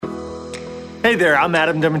Hey there, I'm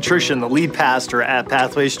Adam Demetrician, the lead pastor at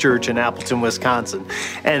Pathways Church in Appleton, Wisconsin,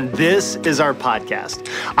 and this is our podcast.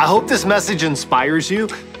 I hope this message inspires you,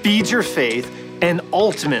 feeds your faith, and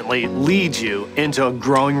ultimately leads you into a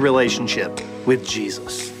growing relationship with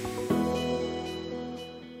Jesus.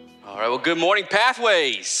 All right, well, good morning,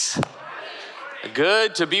 Pathways.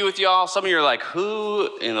 Good to be with y'all. Some of you are like,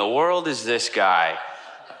 who in the world is this guy?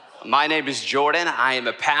 My name is Jordan. I am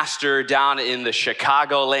a pastor down in the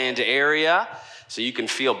Chicagoland area, so you can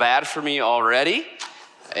feel bad for me already.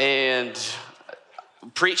 And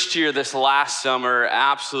preached here this last summer,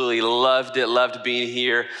 absolutely loved it, loved being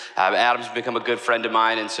here. Adam's become a good friend of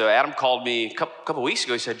mine, and so Adam called me a couple weeks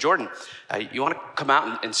ago. He said, Jordan, you want to come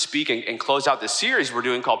out and speak and close out this series we're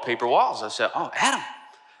doing called Paper Walls? I said, oh, Adam,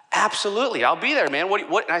 absolutely, I'll be there, man.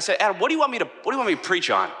 What? And I said, Adam, what do you want me to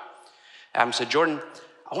preach on? Adam said, Jordan,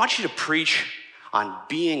 I want you to preach on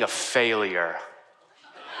being a failure.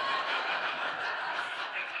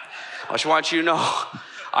 I just want you to know,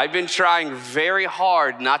 I've been trying very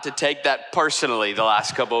hard not to take that personally the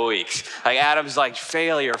last couple of weeks. Like Adam's like,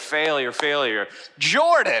 failure.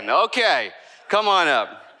 Jordan, okay, come on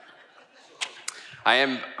up.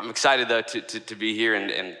 I'm excited though to be here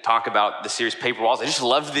and talk about the series Paper Walls. I just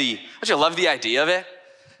love the idea of it.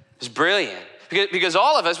 It's brilliant. Because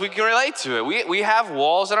all of us, we can relate to it. We have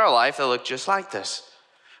walls in our life that look just like this.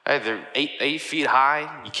 Right? They're 8 feet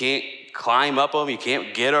high. You can't climb up them. You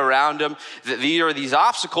can't get around them. These are these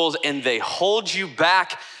obstacles, and they hold you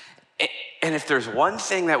back. And if there's one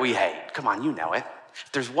thing that we hate, come on, you know it.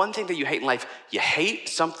 If there's one thing that you hate in life, you hate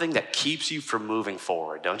something that keeps you from moving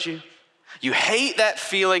forward, don't you? You hate that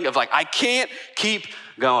feeling of like, I can't keep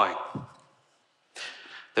going.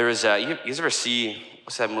 There is, you guys ever see,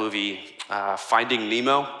 what's that movie, Finding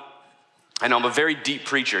Nemo? I know I'm a very deep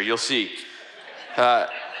preacher, you'll see.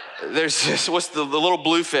 There's this, what's the little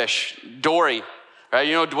blue fish, Dory, right?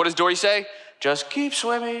 You know, what does Dory say? Just keep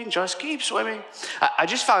swimming, just keep swimming. I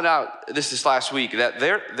just found out this last week that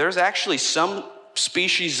there's actually some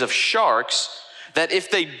species of sharks that if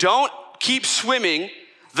they don't keep swimming,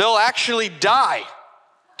 they'll actually die.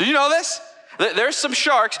 Did you know this? There's some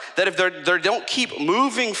sharks that if they don't keep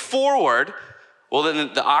moving forward, well,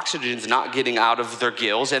 then the oxygen's not getting out of their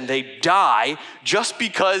gills and they die just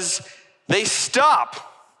because they stop.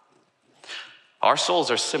 Our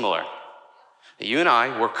souls are similar. You and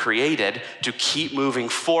I were created to keep moving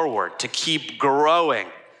forward, to keep growing.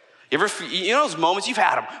 You know those moments, you've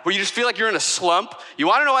had them, where you just feel like you're in a slump? You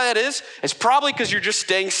want to know why that is? It's probably because you're just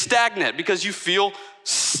staying stagnant, because you feel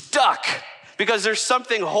stuck, because there's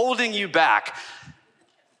something holding you back.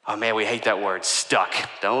 Oh man, we hate that word, stuck,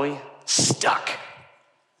 don't we? Stuck.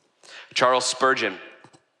 Charles Spurgeon,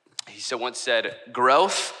 he once said,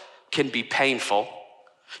 growth can be painful,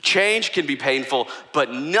 change can be painful,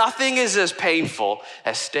 but nothing is as painful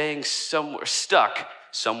as staying stuck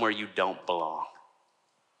somewhere you don't belong.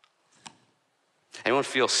 Anyone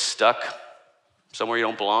feel stuck somewhere you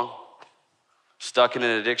don't belong? Stuck in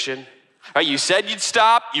an addiction? All right, you said you'd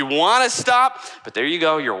stop, you want to stop, but there you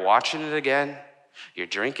go, you're watching it again, you're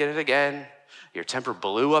drinking it again, your temper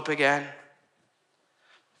blew up again.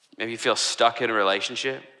 Maybe you feel stuck in a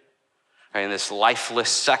relationship, right? In this lifeless,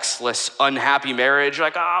 sexless, unhappy marriage. You're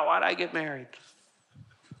like, why'd I get married?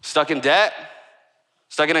 Stuck in debt,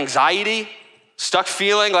 stuck in anxiety, stuck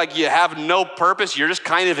feeling like you have no purpose. You're just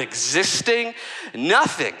kind of existing.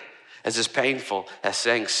 Nothing is as painful as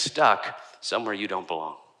saying stuck somewhere you don't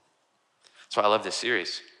belong. That's why I love this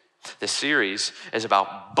series. This series is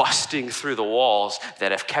about busting through the walls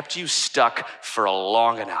that have kept you stuck for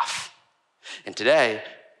long enough. And today,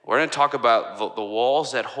 we're going to talk about the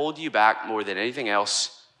walls that hold you back more than anything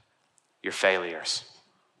else, your failures.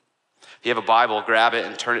 If you have a Bible, grab it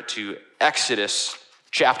and turn it to Exodus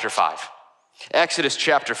chapter 5. Exodus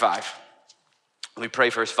chapter 5. Let me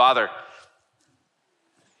pray first. Father,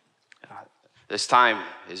 this time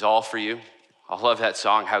is all for you. I love that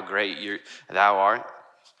song, How Great Thou Art,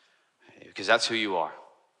 because that's who you are.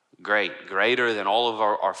 Great, greater than all of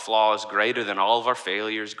our flaws, greater than all of our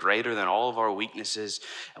failures, greater than all of our weaknesses.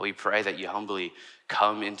 And we pray that you humbly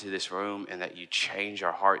come into this room and that you change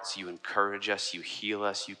our hearts, you encourage us, you heal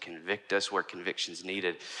us, you convict us where conviction's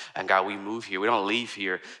needed. And God, we move here. We don't leave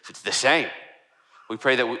here the same. We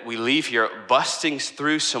pray that we leave here busting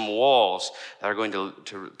through some walls that are going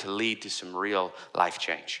to lead to some real life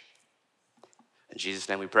change. In Jesus'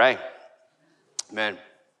 name we pray. Amen.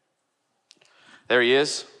 There he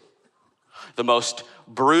is, the most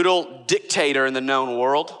brutal dictator in the known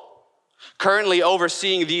world, currently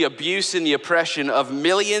overseeing the abuse and the oppression of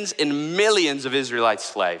millions and millions of Israelite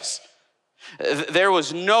slaves. There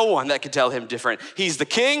was no one that could tell him different. He's the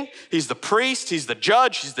king, he's the priest, he's the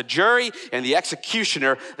judge, he's the jury, and the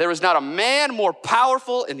executioner. There was not a man more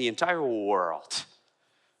powerful in the entire world.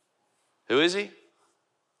 Who is he?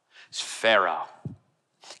 It's Pharaoh,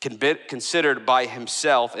 considered by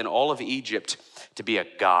himself in all of Egypt to be a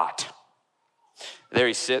god. There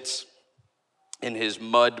he sits in his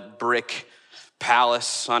mud brick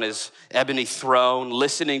palace on his ebony throne,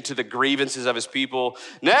 listening to the grievances of his people.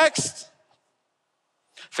 Next!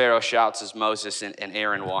 Pharaoh shouts as Moses and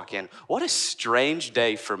Aaron walk in. What a strange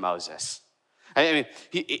day for Moses. I mean,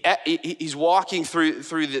 he's walking through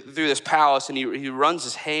this palace, and he runs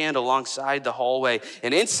his hand alongside the hallway,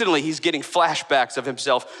 and instantly he's getting flashbacks of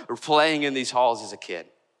himself playing in these halls as a kid.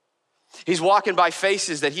 He's walking by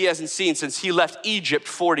faces that he hasn't seen since he left Egypt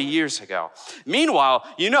 40 years ago. Meanwhile,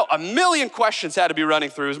 a million questions had to be running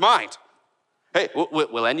through his mind. Hey,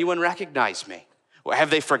 will anyone recognize me? Have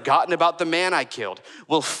they forgotten about the man I killed?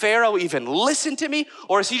 Will Pharaoh even listen to me?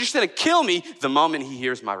 Or is he just gonna kill me the moment he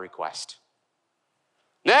hears my request?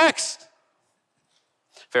 Next!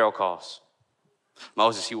 Pharaoh calls.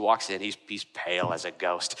 Moses, he walks in, he's pale as a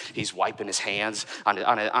ghost. He's wiping his hands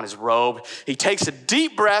on his robe. He takes a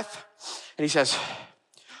deep breath and he says,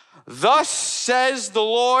 "Thus says the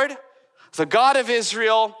Lord, the God of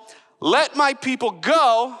Israel, let my people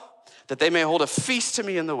go that they may hold a feast to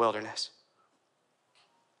me in the wilderness."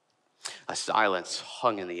 A silence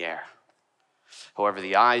hung in the air. However,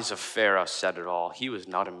 the eyes of Pharaoh said it all. He was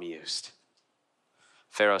not amused.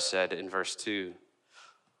 Pharaoh said in verse 2,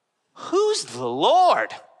 "Who's the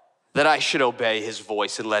Lord that I should obey his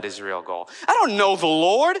voice and let Israel go? I don't know the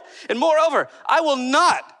Lord, and moreover, I will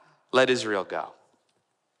not let Israel go."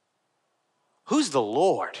 Who's the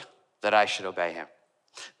Lord that I should obey him?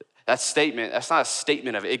 That's not a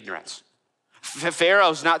statement of ignorance.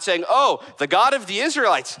 Pharaoh's not saying, "Oh, the God of the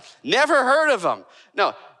Israelites, never heard of him."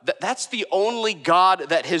 No, that's the only God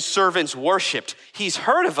that his servants worshiped. He's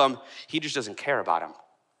heard of him, he just doesn't care about him.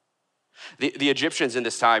 The Egyptians in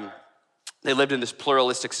this time, they lived in this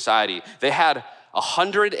pluralistic society. They had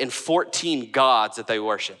 114 gods that they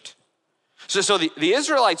worshiped. So the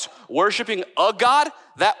Israelites worshiping a god,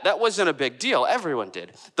 that wasn't a big deal. Everyone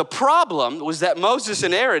did. The problem was that Moses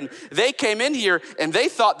and Aaron, they came in here and they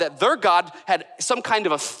thought that their God had some kind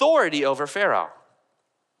of authority over Pharaoh.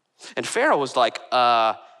 And Pharaoh was like,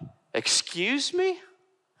 excuse me?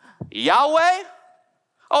 Yahweh?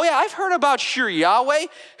 Oh yeah, I've heard about your Yahweh.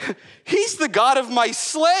 He's the God of my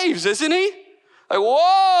slaves, isn't he? Like,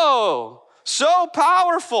 whoa, so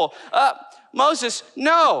powerful. Moses,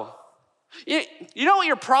 no. You know what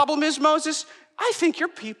your problem is, Moses? I think your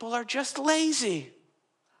people are just lazy.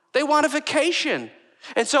 They want a vacation.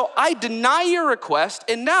 And so I deny your request,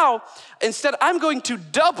 and now instead I'm going to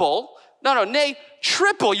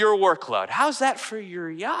triple your workload. How's that for your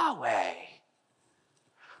Yahweh?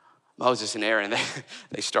 Moses and Aaron,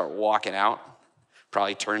 they start walking out,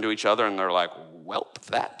 probably turn to each other, and they're like, "Welp,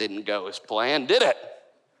 that didn't go as planned, did it?"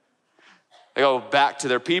 They go back to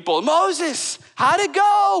their people. "Moses, how'd it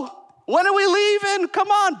go? When are we leaving? Come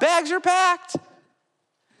on, bags are packed."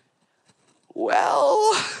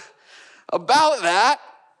 "Well, about that,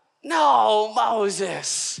 no,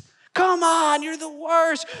 Moses. Come on, you're the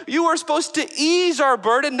worst. You were supposed to ease our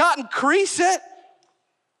burden, not increase it."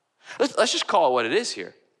 Let's just call it what it is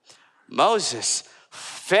here. Moses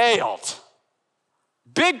failed.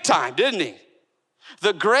 Big time, didn't he?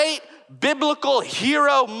 The great biblical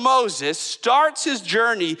hero Moses starts his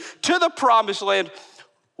journey to the promised land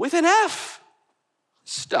with an F.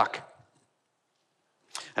 Stuck.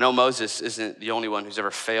 I know Moses isn't the only one who's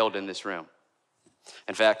ever failed in this room.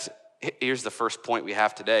 In fact, here's the first point we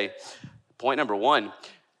have today. Point number 1,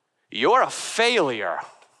 you're a failure.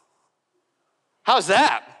 How's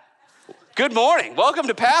that? Good morning. Welcome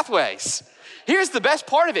to Pathways. Here's the best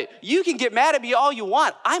part of it. You can get mad at me all you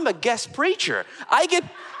want. I'm a guest preacher. I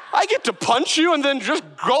get to punch you and then just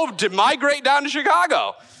go to migrate down to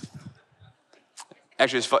Chicago.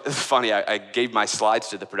 Actually, it's funny. I gave my slides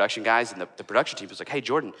to the production guys, and the production team was like, "Hey,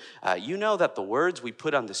 Jordan, you know that the words we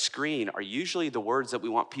put on the screen are usually the words that we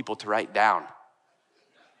want people to write down."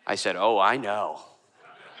 I said, "Oh, I know.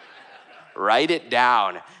 Write it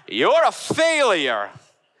down. You're a failure.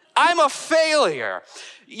 I'm a failure."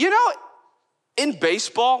 In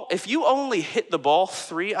baseball, if you only hit the ball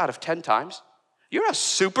 3 out of 10 times, you're a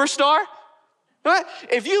superstar. Right?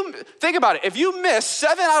 Think about it, if you miss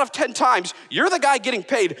 7 out of 10 times, you're the guy getting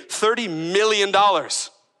paid $30 million.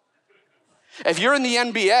 If you're in the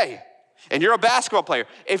NBA and you're a basketball player,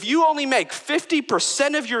 if you only make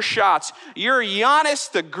 50% of your shots, you're Giannis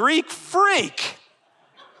the Greek freak.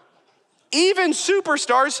 Even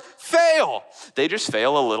superstars fail. They just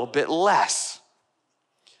fail a little bit less.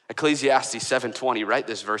 Ecclesiastes 7:20, write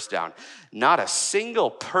this verse down. Not a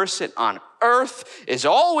single person on earth is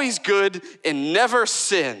always good and never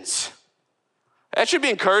sins. That should be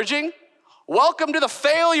encouraging. Welcome to the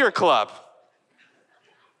failure club.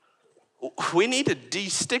 We need to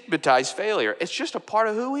destigmatize failure. It's just a part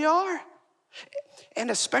of who we are.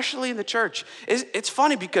 And especially in the church. It's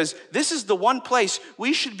funny because this is the one place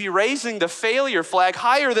we should be raising the failure flag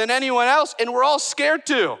higher than anyone else, and we're all scared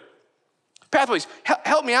to. Pathways,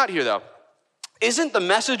 help me out here though. Isn't the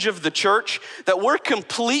message of the church that we're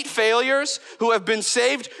complete failures who have been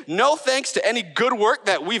saved no thanks to any good work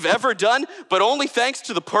that we've ever done, but only thanks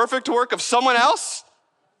to the perfect work of someone else?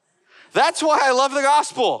 That's why I love the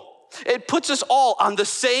gospel. It puts us all on the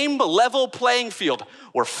same level playing field.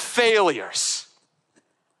 We're failures.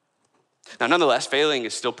 Now, nonetheless, failing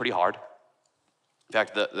is still pretty hard. In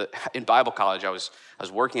fact, in Bible college, I was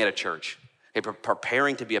working at a church,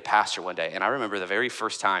 preparing to be a pastor one day. And I remember the very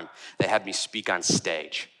first time they had me speak on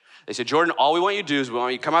stage. They said, Jordan, all we want you to do is we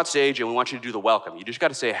want you to come out stage and we want you to do the welcome. You just got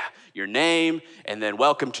to say your name and then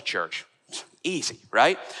welcome to church. Easy,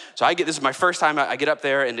 right? So this is my first time I get up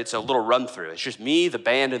there and it's a little run through. It's just me, the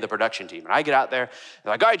band, and the production team. And I get out there,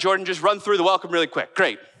 they're like, all right, Jordan, just run through the welcome really quick.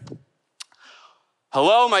 Great.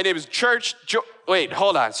 Hello, my name is Church. Wait,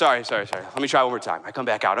 hold on. Sorry. Let me try one more time. I come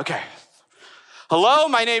back out. Okay. Hello,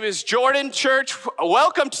 my name is Jordan Church.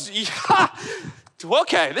 Welcome to,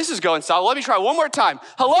 okay, this is going solid. Let me try one more time.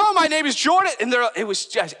 Hello, my name is Jordan. And it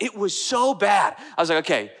was so bad. I was like,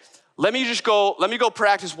 okay, let me go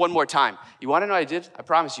practice one more time. You wanna know what I did? I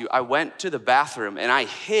promise you, I went to the bathroom and I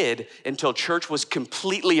hid until church was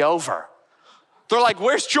completely over. They're like,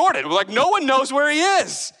 where's Jordan? We're like, no one knows where he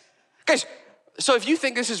is. Guys, so if you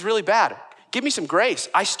think this is really bad, give me some grace.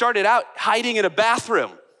 I started out hiding in a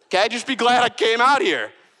bathroom. Okay, just be glad I came out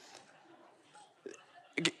here.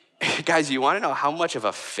 Guys, you wanna know how much of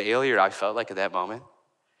a failure I felt like at that moment?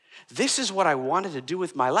 This is what I wanted to do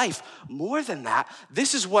with my life. More than that,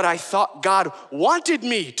 this is what I thought God wanted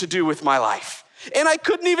me to do with my life. And I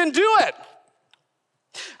couldn't even do it.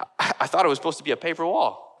 I thought it was supposed to be a paper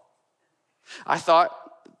wall. I thought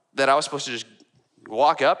that I was supposed to just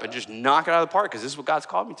walk up and just knock it out of the park because this is what God's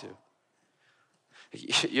called me to.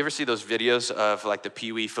 You ever see those videos of like the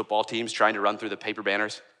Pee Wee football teams trying to run through the paper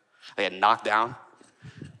banners? They had knocked down.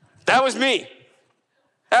 That was me.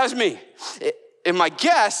 And my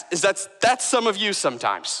guess is that's some of you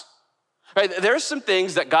sometimes. Right? There's some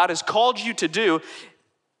things that God has called you to do,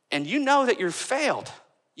 and you know that you're failed.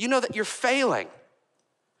 You know that you're failing.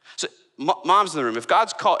 So moms in the room, if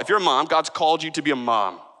you're a mom, God's called you to be a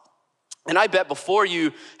mom. And I bet before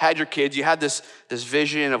you had your kids, you had this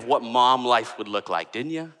vision of what mom life would look like,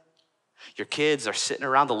 didn't you? Your kids are sitting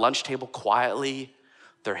around the lunch table quietly,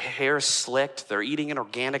 their hair is slicked, they're eating an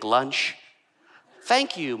organic lunch.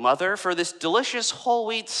 Thank you, mother, for this delicious whole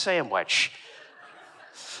wheat sandwich.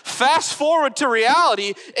 Fast forward to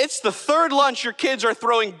reality, it's the third lunch your kids are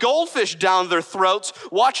throwing goldfish down their throats,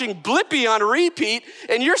 watching Blippi on repeat,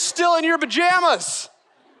 and you're still in your pajamas.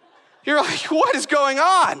 You're like, what is going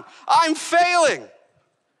on? I'm failing.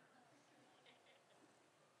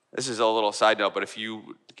 This is a little side note, but if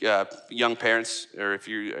you young parents or if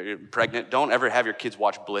you're pregnant, don't ever have your kids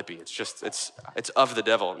watch Blippi. It's of the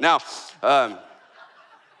devil. Now,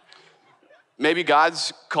 maybe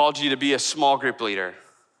God's called you to be a small group leader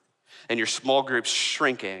and your small group's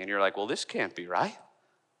shrinking and you're like, well, this can't be right.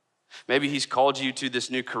 Maybe he's called you to this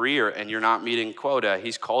new career and you're not meeting quota.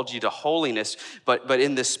 He's called you to holiness, but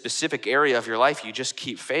in this specific area of your life, you just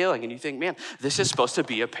keep failing and you think, man, this is supposed to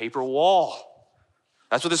be a paper wall.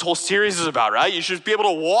 That's what this whole series is about, right? You should be able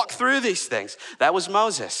to walk through these things. That was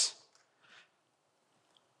Moses.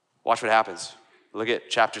 Watch what happens. Look at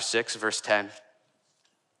chapter 6, verse 10.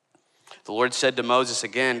 The Lord said to Moses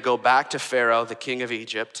again, go back to Pharaoh, the king of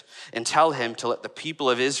Egypt, and tell him to let the people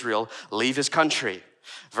of Israel leave his country.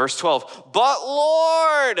 Verse 12, but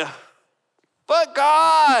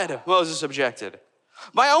God, Moses objected.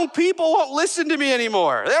 My own people won't listen to me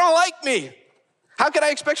anymore. They don't like me. How can I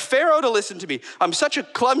expect Pharaoh to listen to me? I'm such a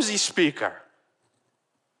clumsy speaker.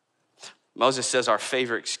 Moses says our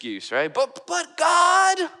favorite excuse, right? But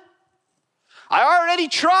God, I already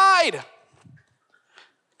tried.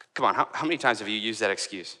 Come on, how many times have you used that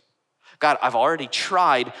excuse? God, I've already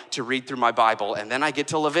tried to read through my Bible, and then I get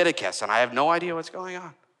to Leviticus, and I have no idea what's going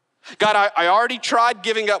on. God, I already tried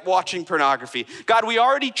giving up watching pornography. God, we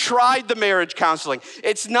already tried the marriage counseling.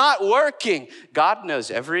 It's not working. God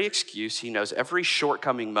knows every excuse. He knows every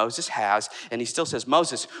shortcoming Moses has, and he still says,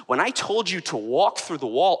 Moses, when I told you to walk through the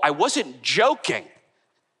wall, I wasn't joking.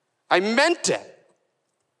 I meant it.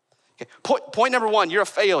 Okay. Point number one, you're a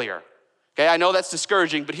failure. Okay, I know that's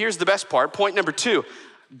discouraging, but here's the best part. Point number two,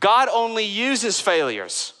 God only uses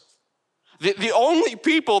failures. The only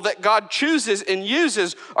people that God chooses and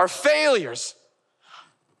uses are failures.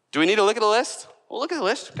 Do we need to look at the list? Well, look at the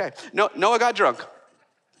list. Okay. Noah got drunk.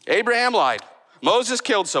 Abraham lied. Moses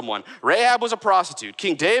killed someone. Rahab was a prostitute.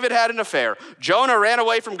 King David had an affair. Jonah ran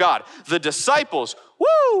away from God. The disciples,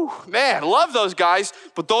 woo, man, love those guys,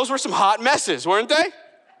 but those were some hot messes, weren't they?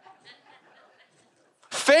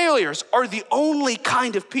 Failures are the only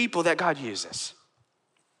kind of people that God uses.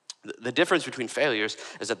 The difference between failures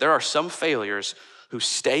is that there are some failures who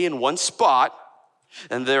stay in one spot,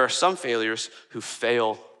 and there are some failures who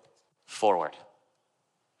fail forward.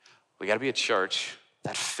 We got to be a church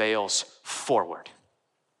that fails forward.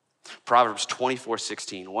 Proverbs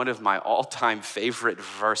 24:16, one of my all-time favorite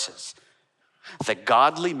verses. The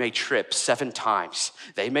godly may trip 7 times.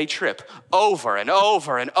 They may trip over and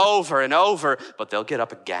over and over and over, but they'll get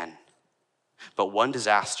up again. But one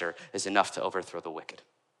disaster is enough to overthrow the wicked.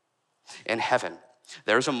 In heaven,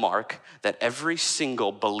 there's a mark that every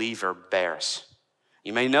single believer bears.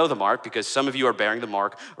 You may know the mark because some of you are bearing the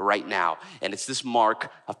mark right now, and it's this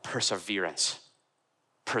mark of perseverance,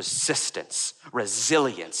 persistence,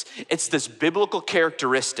 resilience. It's this biblical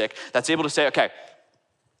characteristic that's able to say, okay,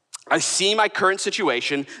 I see my current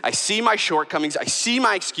situation, I see my shortcomings, I see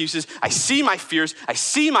my excuses, I see my fears, I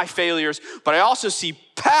see my failures, but I also see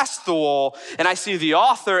past the wall, and I see the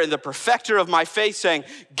author and the perfecter of my faith saying,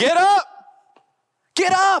 get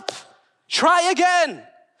up, try again,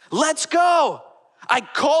 let's go. I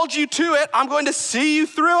called you to it, I'm going to see you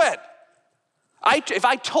through it. If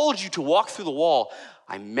I told you to walk through the wall,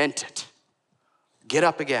 I meant it. Get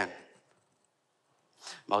up again.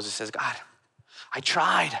 Moses says, God, I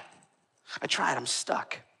tried, I'm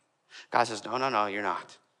stuck. God says, no, you're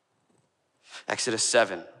not. Exodus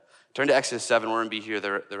 7. Turn to Exodus 7. We're going to be here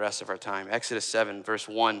the rest of our time. Exodus 7, verse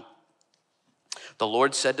 1. The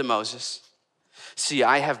Lord said to Moses, see,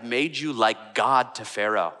 I have made you like God to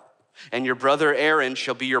Pharaoh, and your brother Aaron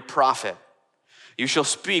shall be your prophet. You shall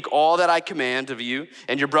speak all that I command of you,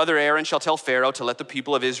 and your brother Aaron shall tell Pharaoh to let the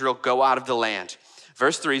people of Israel go out of the land.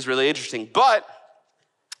 Verse 3 is really interesting. But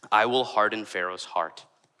I will harden Pharaoh's heart.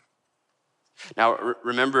 Now,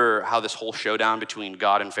 remember how this whole showdown between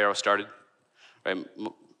God and Pharaoh started? Right?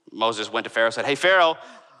 Moses went to Pharaoh and said, hey, Pharaoh,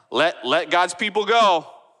 let God's people go.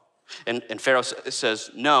 And Pharaoh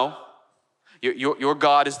says, no, your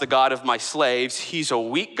God is the God of my slaves. He's a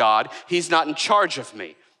weak God. He's not in charge of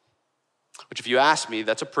me. Which, if you ask me,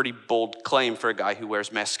 that's a pretty bold claim for a guy who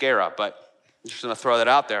wears mascara, but I'm just going to throw that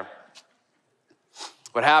out there.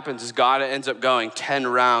 What happens is God ends up going 10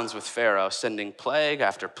 rounds with Pharaoh, sending plague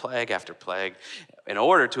after plague after plague in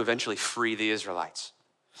order to eventually free the Israelites.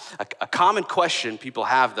 A common question people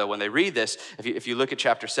have, though, when they read this, if you look at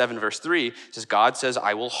chapter 7, verse 3, it says, God says,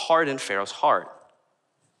 I will harden Pharaoh's heart.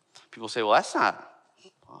 People say, well, that's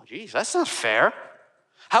not fair.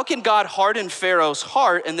 How can God harden Pharaoh's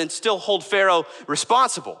heart and then still hold Pharaoh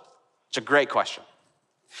responsible? It's a great question.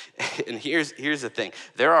 And here's the thing.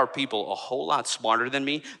 There are people a whole lot smarter than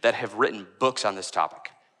me that have written books on this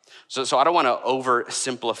topic. So I don't want to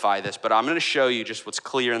oversimplify this, but I'm going to show you just what's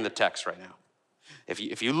clear in the text right now.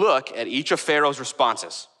 If you look at each of Pharaoh's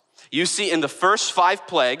responses, you see in the first 5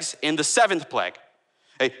 plagues, in the 7th plague,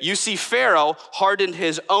 you see Pharaoh hardened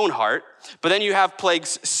his own heart, but then you have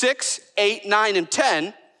plagues 6, 8, 9, and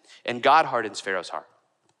 10, and God hardens Pharaoh's heart.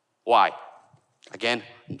 Why? Again,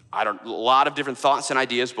 a lot of different thoughts and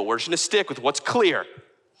ideas, but we're just gonna stick with what's clear.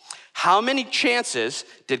 How many chances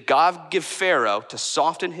did God give Pharaoh to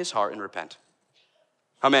soften his heart and repent?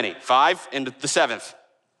 How many? 5 and the 7th?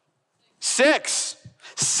 6.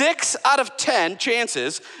 6 out of 10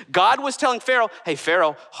 chances, God was telling Pharaoh, hey,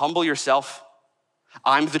 Pharaoh, humble yourself.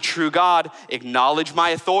 I'm the true God. Acknowledge my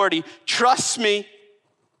authority. Trust me.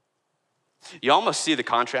 You almost see the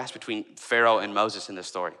contrast between Pharaoh and Moses in this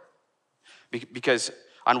story. Because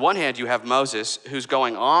on one hand, you have Moses who's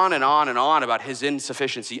going on and on and on about his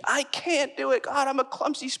insufficiency. I can't do it, God, I'm a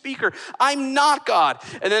clumsy speaker. I'm not God.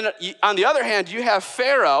 And then on the other hand, you have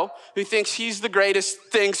Pharaoh who thinks he's the greatest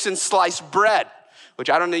thing since sliced bread, which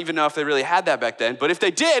I don't even know if they really had that back then. But if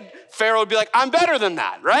they did, Pharaoh would be like, I'm better than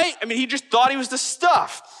that, right? I mean, he just thought he was the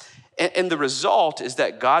stuff. And the result is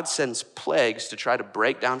that God sends plagues to try to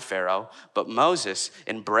break down Pharaoh, but Moses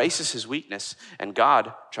embraces his weakness and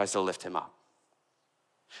God tries to lift him up.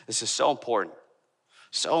 This is so important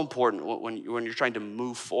when you're trying to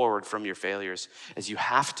move forward from your failures, is you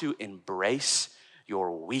have to embrace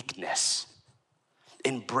your weakness.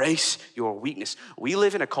 Embrace your weakness. We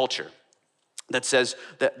live in a culture that says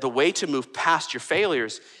that the way to move past your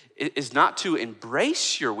failures is not to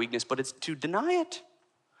embrace your weakness, but it's to deny it.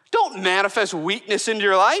 Don't manifest weakness into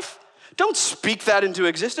your life. Don't speak that into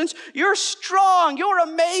existence. You're strong. You're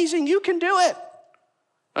amazing. You can do it.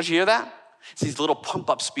 Don't you hear that? It's these little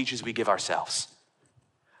pump-up speeches we give ourselves.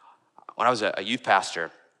 When I was a youth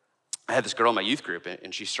pastor, I had this girl in my youth group,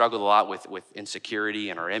 and she struggled a lot with insecurity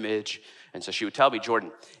and her image. And so she would tell me,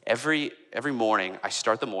 Jordan, every morning, I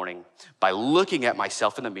start the morning by looking at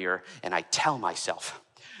myself in the mirror, and I tell myself,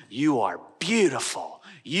 you are beautiful.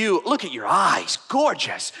 You, look at your eyes,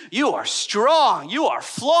 gorgeous. You are strong. You are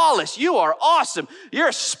flawless. You are awesome.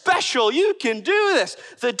 You're special. You can do this.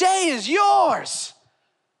 The day is yours.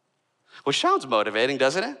 Which sounds motivating,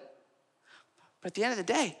 doesn't it? But at the end of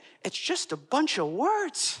the day, it's just a bunch of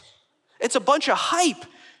words. It's a bunch of hype.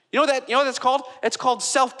 You know what that's called? It's called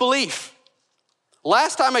self-belief.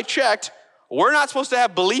 Last time I checked, we're not supposed to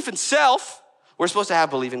have belief in self. We're supposed to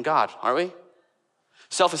have belief in God, aren't we?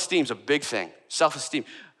 Self-esteem is a big thing. Self-esteem.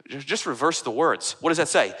 Just reverse the words. What does that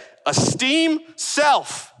say? Esteem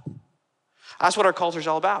self. That's what our culture is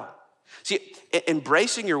all about. See,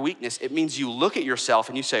 embracing your weakness, it means you look at yourself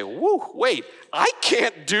and you say, whoa, wait, I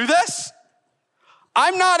can't do this.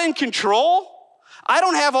 I'm not in control. I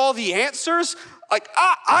don't have all the answers. Like,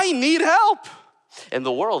 I need help. And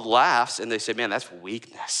the world laughs and they say, man, that's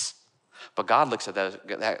weakness. But God looks at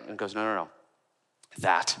that and goes, no.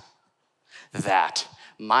 That.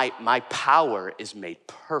 My power is made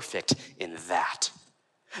perfect in that.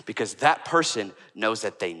 Because that person knows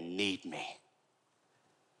that they need me.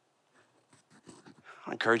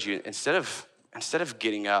 I encourage you, instead of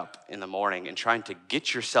getting up in the morning and trying to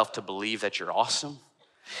get yourself to believe that you're awesome,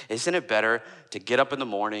 isn't it better to get up in the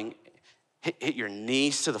morning, hit your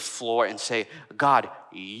knees to the floor and say, God,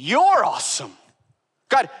 you're awesome.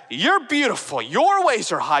 God, you're beautiful. Your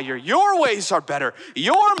ways are higher. Your ways are better.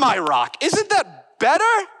 You're my rock. Isn't that better?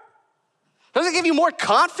 Doesn't it give you more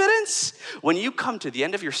confidence? When you come to the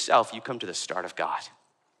end of yourself, you come to the start of God.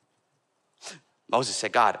 Moses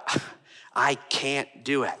said, God, I can't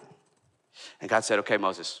do it. And God said, okay,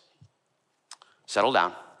 Moses, settle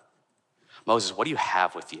down. Moses, what do you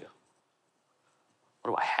have with you?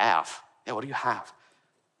 What do I have? Yeah, what do you have?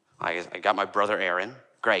 I got my brother Aaron.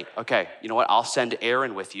 Great, okay. You know what? I'll send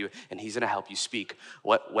Aaron with you, and he's gonna help you speak.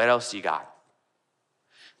 What else do you got?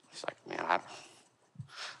 He's like, man,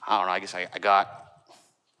 I don't know. I guess I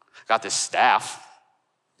got this staff.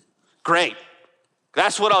 Great.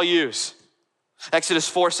 That's what I'll use. Exodus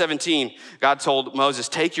 4:17, God told Moses,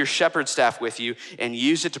 take your shepherd staff with you and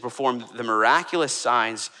use it to perform the miraculous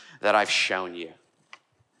signs that I've shown you.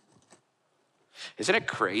 Isn't it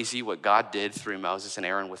crazy what God did through Moses and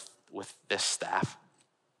Aaron with this staff?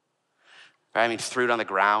 Right? I mean, threw it on the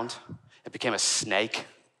ground. It became a snake.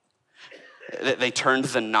 They turned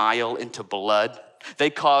the Nile into blood. They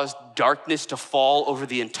caused darkness to fall over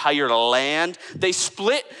the entire land. They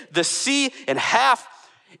split the sea in half,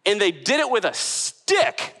 and they did it with a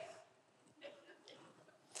stick.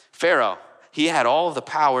 Pharaoh, he had all of the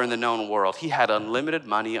power in the known world. He had unlimited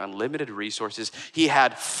money, unlimited resources. He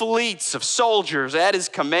had fleets of soldiers at his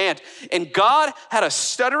command. And God had a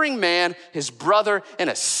stuttering man, his brother, and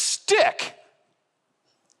a stick.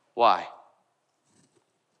 Why?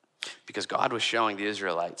 Because God was showing the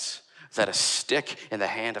Israelites that a stick in the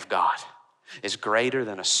hand of God is greater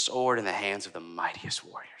than a sword in the hands of the mightiest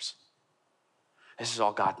warriors. This is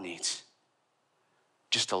all God needs.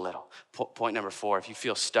 Just a little. Point number 4, if you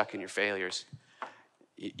feel stuck in your failures,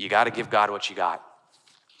 you got to give God what you got.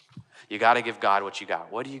 You got to give God what you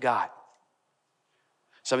got. What do you got?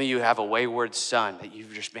 Some of you have a wayward son that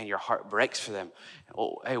you've just, man, your heart breaks for them.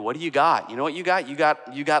 Well, hey, what do you got? You know what you got?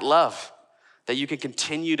 You got love that you can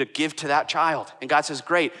continue to give to that child. And God says,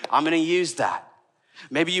 great, I'm going to use that.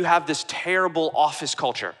 Maybe you have this terrible office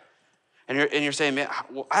culture. And you're saying, man,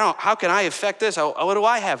 how can I affect this? What do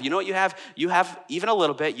I have? You know what you have? You have even a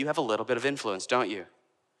little bit, you have a little bit of influence, don't you?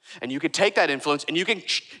 And you can take that influence and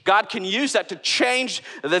God can use that to change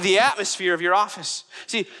the atmosphere of your office.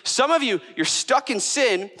 See, some of you, you're stuck in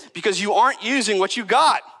sin because you aren't using what you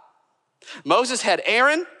got. Moses had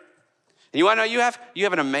Aaron, and you want to know you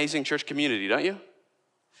have an amazing church community, don't you?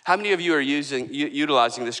 How many of you are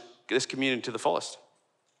utilizing this community to the fullest?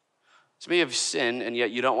 Some of you have sinned, and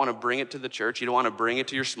yet you don't want to bring it to the church. You don't want to bring it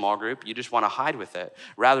to your small group. You just want to hide with it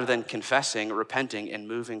rather than confessing, repenting, and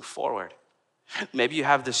moving forward. Maybe you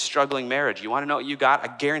have this struggling marriage. You want to know what you got?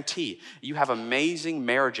 I guarantee you have amazing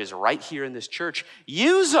marriages right here in this church.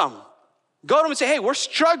 Use them. Go to them and say, hey, we're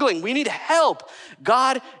struggling. We need help.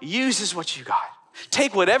 God uses what you got.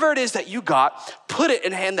 Take whatever it is that you got, put it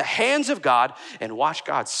in the hands of God, and watch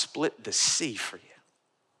God split the sea for you.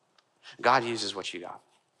 God uses what you got.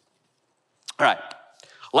 All right,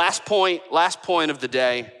 last point of the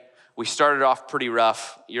day. We started off pretty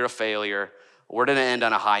rough. You're a failure. We're gonna end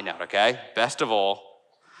on a high note, okay? Best of all,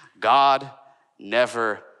 God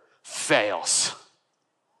never fails.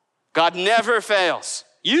 God never fails.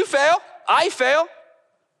 You fail, I fail.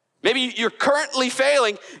 Maybe you're currently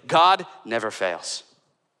failing. God never fails.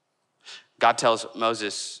 God tells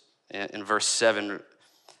Moses in verse 7,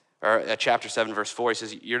 or chapter 7, verse 4, he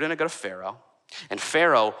says, you're gonna go to Pharaoh, and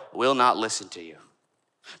Pharaoh will not listen to you.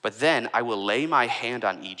 But then I will lay my hand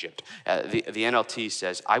on Egypt. The NLT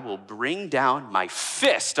says, I will bring down my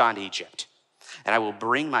fist on Egypt, and I will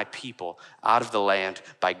bring my people out of the land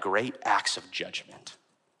by great acts of judgment,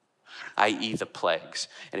 i.e. the plagues.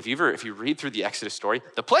 And if you read through the Exodus story,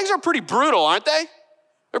 the plagues are pretty brutal, aren't they?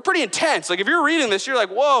 They're pretty intense. Like if you're reading this, you're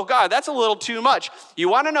like, whoa, God, that's a little too much. You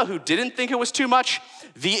wanna know who didn't think it was too much?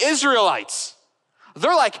 The Israelites.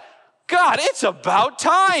 They're like, God, it's about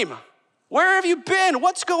time. Where have you been?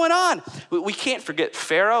 What's going on? We can't forget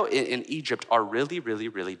Pharaoh in Egypt are really, really,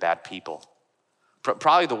 really bad people.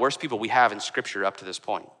 Probably the worst people we have in scripture up to this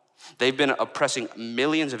point. They've been oppressing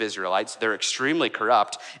millions of Israelites. They're extremely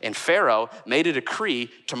corrupt. And Pharaoh made a decree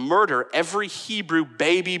to murder every Hebrew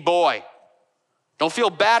baby boy. Don't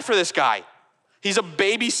feel bad for this guy. He's a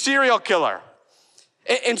baby serial killer.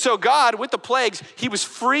 And so God, with the plagues, he was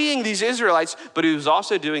freeing these Israelites, but he was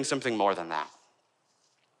also doing something more than that.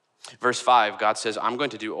 Verse 5, God says, I'm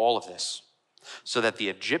going to do all of this so that the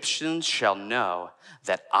Egyptians shall know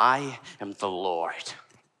that I am the Lord.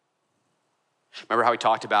 Remember how we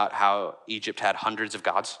talked about how Egypt had hundreds of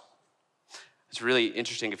gods? It's really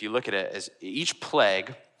interesting if you look at it, as each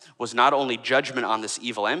plague was not only judgment on this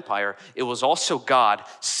evil empire, it was also God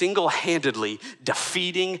single-handedly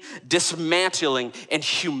defeating, dismantling, and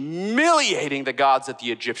humiliating the gods that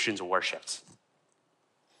the Egyptians worshipped.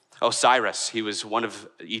 Osiris, he was one of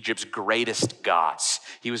Egypt's greatest gods.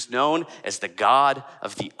 He was known as the god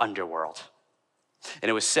of the underworld. And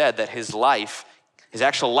it was said that his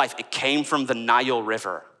actual life, it came from the Nile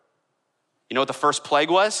River. You know what the first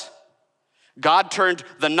plague was? God turned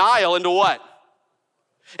the Nile into what?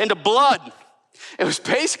 Into blood. It was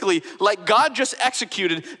basically like God just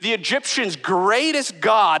executed the Egyptians' greatest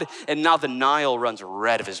god, and now the Nile runs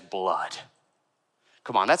red of his blood.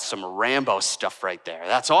 Come on, that's some Rambo stuff right there.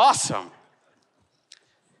 That's awesome.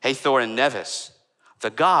 Hathor and Nevis, the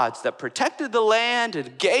gods that protected the land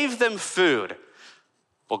and gave them food.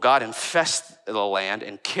 Well, God infests the land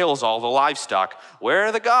and kills all the livestock. Where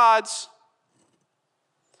are the gods?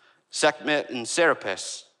 Sekhmet and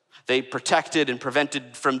Serapis, they protected and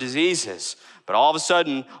prevented from diseases. But all of a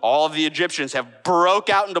sudden, all of the Egyptians have broke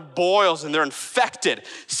out into boils and they're infected.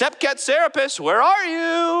 Sekhmet, Serapis, where are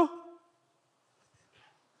you?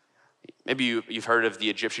 Maybe you've heard of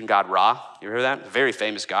the Egyptian god Ra. You ever heard of that? A very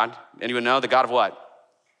famous god. Anyone know? The god of what?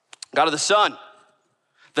 God of the sun.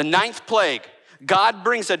 The 9th plague. God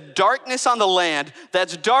brings a darkness on the land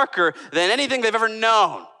that's darker than anything they've ever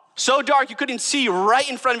known. So dark you couldn't see right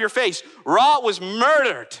in front of your face. Ra was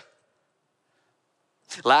murdered.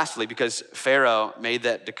 Lastly, because Pharaoh made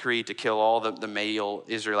that decree to kill all the male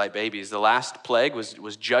Israelite babies, the last plague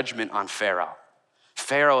was judgment on Pharaoh.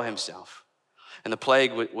 Pharaoh himself. And the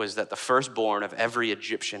plague was that the firstborn of every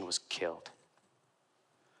Egyptian was killed.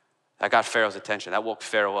 That got Pharaoh's attention. That woke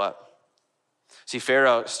Pharaoh up. See,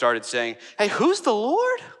 Pharaoh started saying, hey, who's the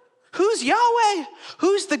Lord? Who's Yahweh?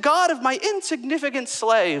 Who's the God of my insignificant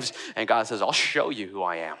slaves? And God says, I'll show you who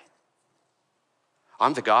I am.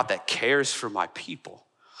 I'm the God that cares for my people.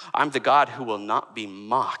 I'm the God who will not be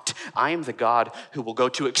mocked. I am the God who will go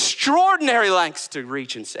to extraordinary lengths to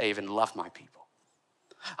reach and save and love my people.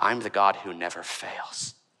 I'm the God who never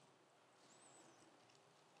fails.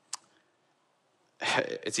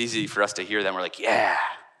 It's easy for us to hear them. We're like, yeah,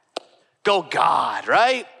 go God,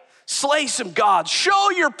 right? Slay some gods,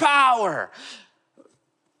 show your power.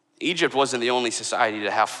 Egypt wasn't the only society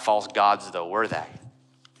to have false gods though, were they?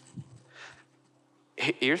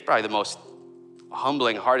 Here's probably the most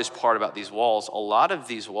humbling, hardest part about these walls. A lot of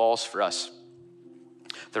these walls for us,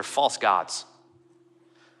 they're false gods.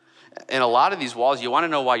 And a lot of these walls, you want to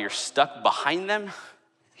know why you're stuck behind them?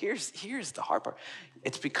 Here's the hard part.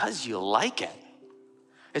 It's because you like it.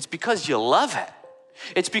 It's because you love it.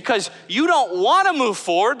 It's because you don't want to move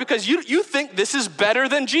forward because you think this is better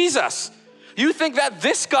than Jesus. You think that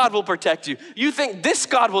this God will protect you. You think this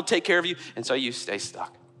God will take care of you. And so you stay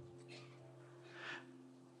stuck.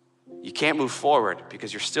 You can't move forward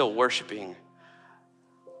because you're still worshiping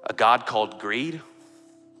a God called greed,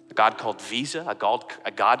 a God called Visa, a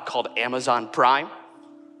God called Amazon Prime.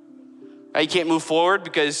 You can't move forward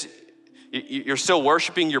because you're still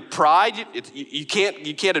worshiping your pride. You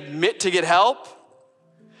can't admit to get help.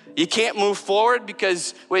 You can't move forward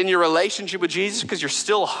because in your relationship with Jesus, because you're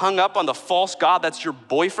still hung up on the false God that's your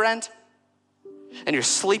boyfriend. And you're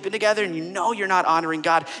sleeping together and you know you're not honoring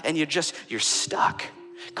God and you're stuck.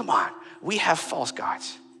 Come on, we have false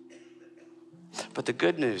gods. But the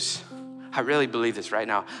good news, I really believe this right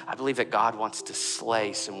now. I believe that God wants to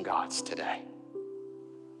slay some gods today.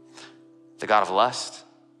 The God of lust,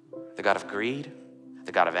 the God of greed,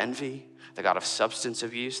 the God of envy, the God of substance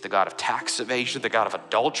abuse, the God of tax evasion, the God of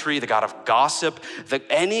adultery, the God of gossip,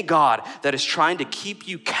 any God that is trying to keep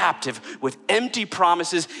you captive with empty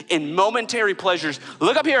promises and momentary pleasures.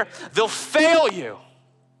 Look up here, they'll fail you.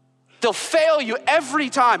 They'll fail you every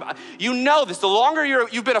time. You know this. The longer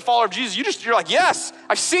you've been a follower of Jesus, you're like, yes,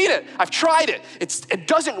 I've seen it. I've tried it. It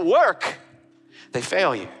doesn't work. They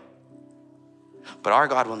fail you. But our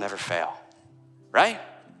God will never fail, right?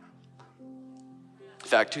 In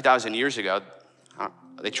fact, 2,000 years ago,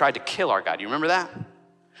 they tried to kill our God. You remember that?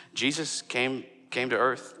 Jesus came to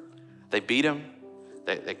earth. They beat him.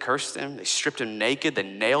 They cursed him. They stripped him naked. They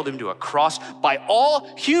nailed him to a cross. By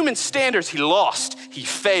all human standards, he lost. He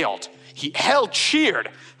failed. Hell cheered.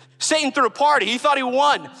 Satan threw a party. He thought he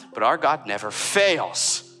won. But our God never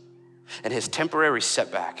fails. And his temporary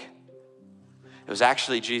setback, it was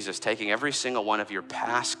actually Jesus taking every single one of your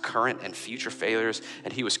past, current, and future failures,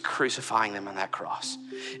 and he was crucifying them on that cross.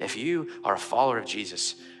 If you are a follower of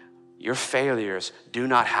Jesus, your failures do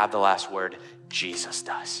not have the last word. Jesus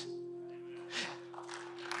does.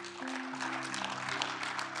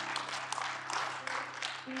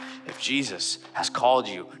 If Jesus has called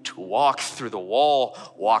you to walk through the wall,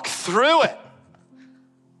 walk through it.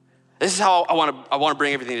 This is how I want to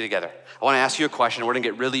bring everything together. I want to ask you a question. We're going to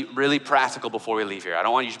get really, really practical before we leave here. I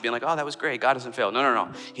don't want you just being like, oh, that was great. God doesn't fail.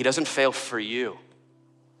 No. He doesn't fail for you.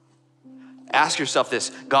 Ask yourself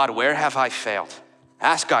this. God, where have I failed?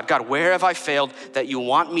 Ask God, where have I failed that you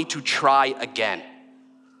want me to try again?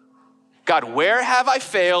 God, where have I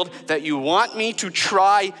failed that you want me to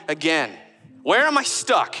try again? Where am I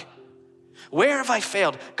stuck? Where have I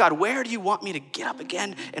failed? God, where do you want me to get up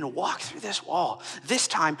again and walk through this wall? This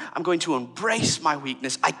time, I'm going to embrace my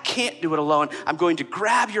weakness. I can't do it alone. I'm going to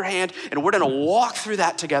grab your hand and we're going to walk through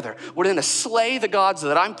that together. We're going to slay the gods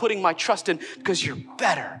that I'm putting my trust in because you're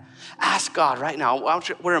better. Ask God right now. We're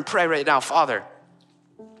going to pray right now. Father,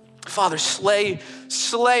 slay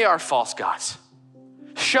our false gods.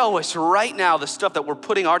 Show us right now the stuff that we're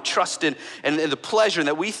putting our trust in and the pleasure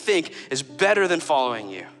that we think is better than following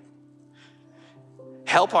you.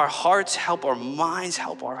 Help our hearts, help our minds,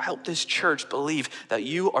 help this church believe that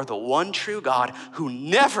you are the one true God who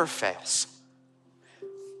never fails.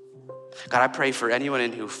 God, I pray for anyone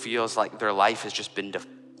in who feels like their life has just been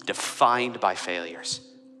defined by failures.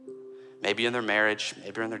 Maybe in their marriage,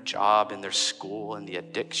 maybe in their job, in their school, in the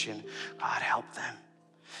addiction. God, help them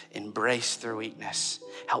embrace their weakness.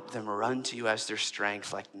 Help them run to you as their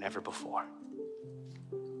strength like never before.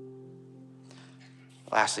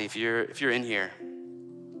 Lastly, if you're in here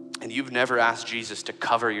and you've never asked Jesus to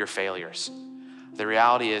cover your failures, the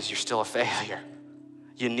reality is you're still a failure.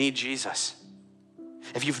 You need Jesus.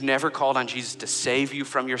 If you've never called on Jesus to save you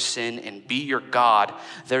from your sin and be your God,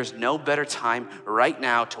 there's no better time right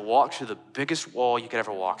now to walk through the biggest wall you could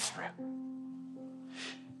ever walk through.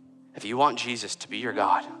 If you want Jesus to be your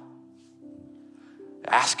God,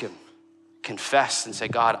 ask him, confess and say,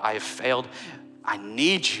 God, I have failed. I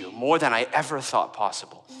need you more than I ever thought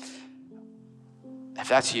possible. If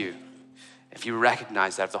that's you, if you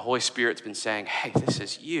recognize that, if the Holy Spirit's been saying, hey, this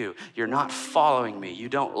is you, you're not following me, you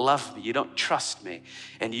don't love me, you don't trust me,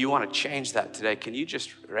 and you want to change that today, can you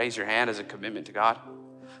just raise your hand as a commitment to God?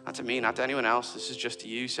 Not to me, not to anyone else. This is just to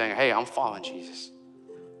you saying, hey, I'm following Jesus.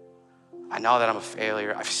 I know that I'm a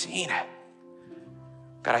failure. I've seen it.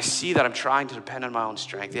 God, I see that I'm trying to depend on my own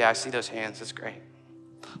strength. Yeah, I see those hands. That's great.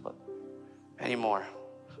 But any more?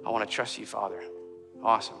 I want to trust you, Father.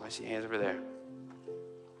 Awesome. I see hands over there.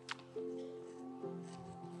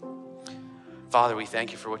 Father, we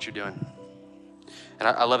thank you for what you're doing. And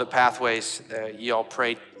I love at Pathways, you all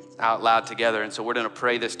prayed out loud together. And so we're going to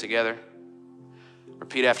pray this together.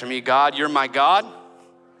 Repeat after me. God, you're my God.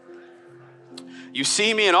 You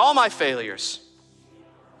see me in all my failures.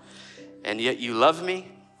 And yet you love me.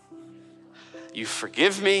 You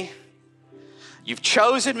forgive me. You've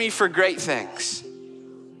chosen me for great things.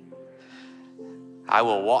 I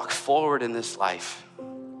will walk forward in this life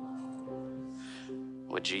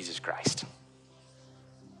with Jesus Christ.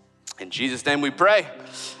 In Jesus' name we pray.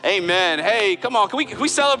 Amen. Hey, come on. Can we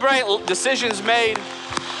celebrate decisions made?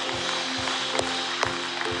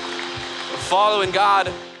 Following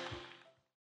God.